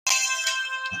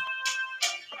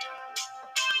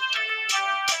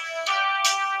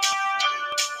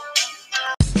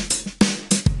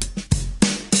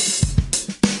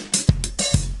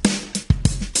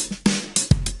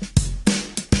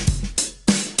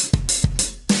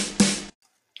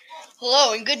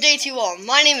Hello and good day to you all.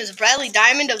 My name is Bradley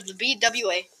Diamond of the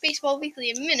BWA, Baseball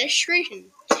Weekly Administration.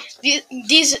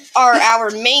 These are our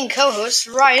main co-hosts,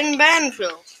 Ryan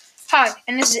Banfill. Hi,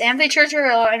 and this is Anthony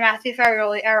Chirchirillo and Mathew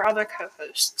Ferriolli, our other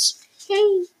co-hosts.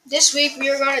 Hey! This week we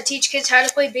are going to teach kids how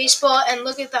to play baseball and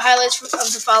look at the highlights of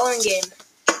the following game.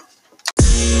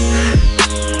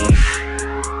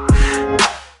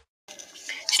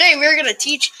 Today we are going to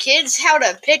teach kids how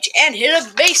to pitch and hit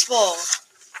a baseball.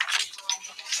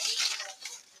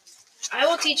 I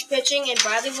will teach pitching and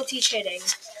Bradley will teach hitting.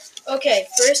 Okay,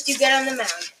 first you get on the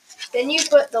mound. Then you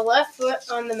put the left foot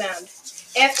on the mound.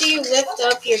 After you lift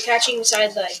up your catching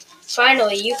side leg.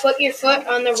 Finally, you put your foot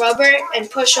on the rubber and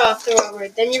push off the rubber.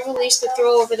 Then you release the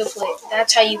throw over the plate.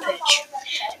 That's how you pitch.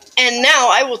 And now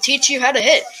I will teach you how to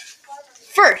hit.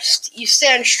 First, you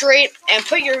stand straight and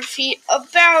put your feet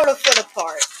about a foot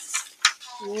apart.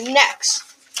 Next,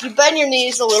 you bend your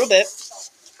knees a little bit.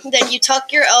 Then you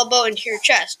tuck your elbow into your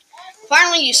chest.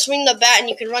 Finally, you swing the bat and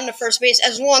you can run to first base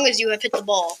as long as you have hit the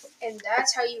ball. And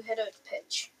that's how you hit a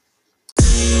pitch.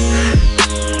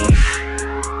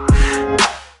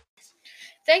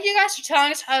 Thank you guys for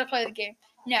telling us how to play the game.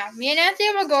 Now, me and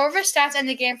Anthony will go over stats and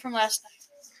the game from last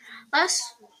night.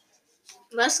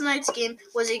 Last night's game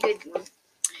was a good one.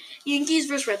 Yankees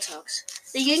vs. Red Sox.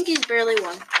 The Yankees barely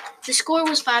won. The score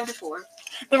was 5-4.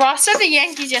 The roster of the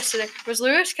Yankees yesterday was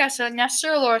Luis Castillo,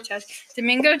 Nestor Lourdes,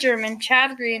 Domingo German,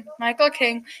 Chad Green, Michael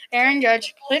King, Aaron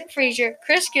Judge, Clint Frazier,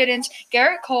 Chris Giddens,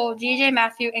 Garrett Cole, DJ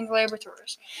Mathew, and Gleyber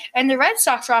Torres. And the Red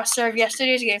Sox roster of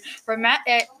yesterday's game were Matt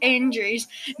Andrews,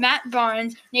 Matt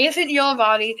Barnes, Nathan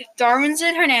Eovaldi,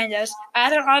 Darwinson Hernandez,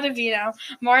 Adam Ottavino,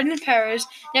 Martin Perez,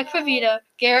 Nick Pivetta,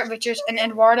 Garrett Richards, and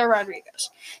Eduardo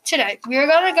Rodriguez. Today, we are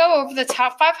going to go over the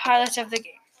top 5 highlights of the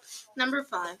game. Number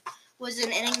 5 was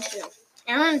in inning 2.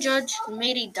 Aaron Judge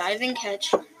made a diving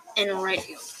catch in right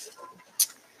field.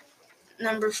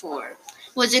 Number 4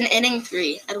 was in inning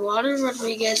 3. Eduardo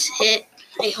Rodriguez hit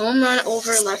a home run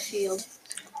over left field.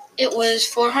 It was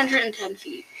 410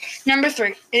 feet. Number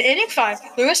 3, in inning 5,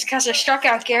 Luis Castillo struck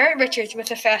out Garrett Richards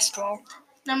with a fastball.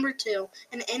 Number 2,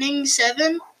 in inning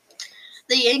 7,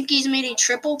 the Yankees made a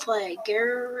triple play.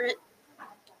 Garrett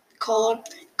Cole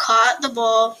caught the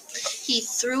ball. He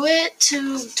threw it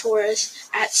to Torres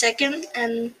at second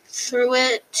and threw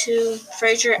it to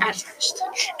Frazier at first.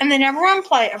 And the number 1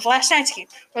 play of last night's game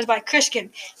was by Chris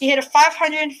Giddens. He hit a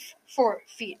 504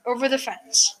 feet over the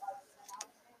fence.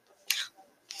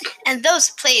 And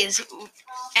those plays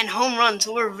and home runs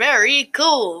were very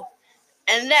cool.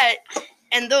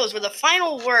 And those were the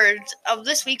final words of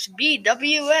this week's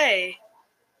BWA.